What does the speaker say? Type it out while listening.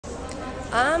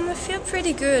I feel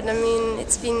pretty good. I mean,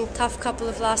 it's been a tough couple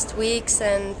of last weeks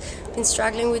and been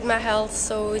struggling with my health,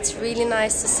 so it's really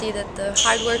nice to see that the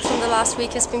hard work from the last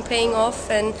week has been paying off,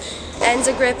 and Anne's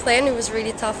a great player and it was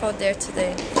really tough out there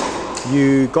today.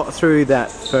 You got through that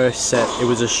first set. It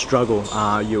was a struggle.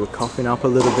 You were coughing up a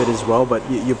little bit as well, but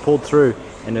you pulled through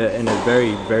in a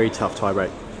very, very tough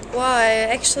tiebreak. Well,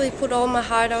 I actually put all my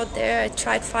heart out there. I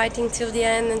tried fighting till the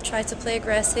end and tried to play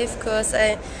aggressive because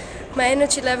my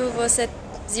energy level was at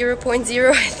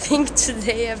 0.0, I think,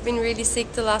 today. I've been really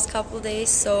sick the last couple of days,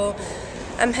 so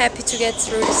I'm happy to get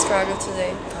through the struggle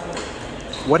today.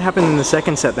 What happened in the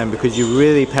second set then? Because you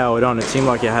really powered on. It seemed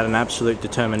like you had an absolute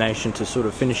determination to sort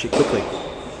of finish it quickly.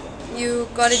 You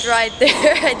got it right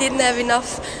there. I didn't have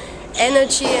enough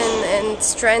energy and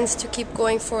strength to keep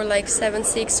going for like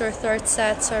 7-6 or third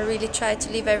set, so I really tried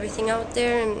to leave everything out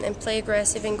there and play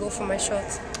aggressive and go for my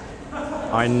shots.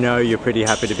 I know you're pretty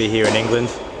happy to be here in England.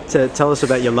 Tell us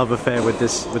about your love affair with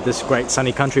this great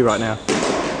sunny country right now.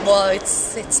 Well,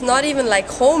 it's not even like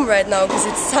home right now because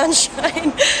it's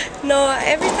sunshine. No,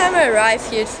 every time I arrive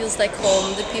here it feels like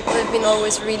home. The people have been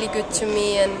always really good to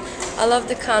me, and I love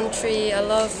the country. I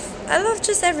love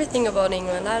just everything about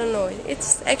England. I don't know.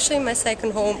 It's actually my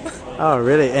second home. Oh,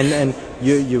 really? And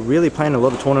you're really playing a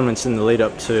lot of tournaments in the lead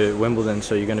up to Wimbledon,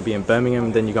 so you're going to be in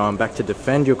Birmingham, then you're going back to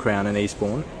defend your crown in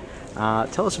Eastbourne.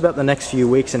 Tell us about the next few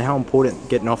weeks and how important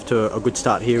getting off to a good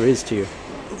start here is to you.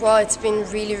 Well, it's been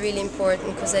really, really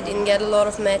important because I didn't get a lot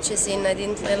of matches in. I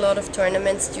didn't play a lot of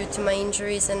tournaments due to my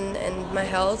injuries and my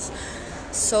health.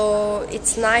 So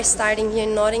it's nice starting here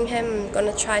in Nottingham. I'm going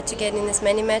to try to get in as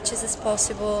many matches as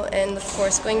possible, and of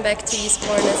course going back to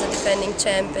Eastbourne as a defending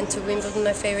champ and to Wimbledon,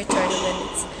 my favorite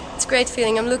tournament. It's a great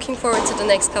feeling. I'm looking forward to the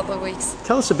next couple of weeks.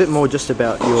 Tell us a bit more just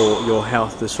about your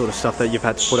health, the sort of stuff that you've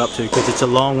had to put up to, because it's a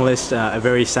long list, a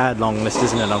very sad long list,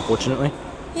 isn't it, unfortunately?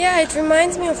 Yeah, it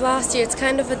reminds me of last year. It's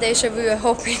kind of a deja vu. I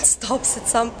hope it stops at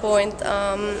some point.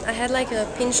 I had like a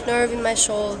pinched nerve in my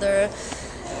shoulder,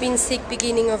 been sick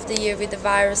beginning of the year with the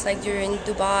virus, like during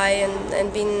Dubai,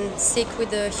 and been sick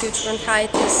with a huge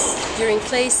bronchitis during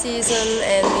clay season,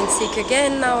 and been sick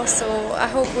again now. So I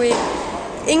hope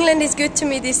England is good to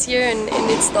me this year and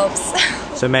it stops.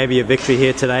 So maybe a victory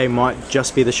here today might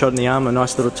just be the shot in the arm, a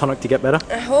nice little tonic to get better?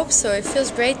 I hope so. It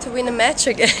feels great to win a match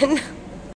again.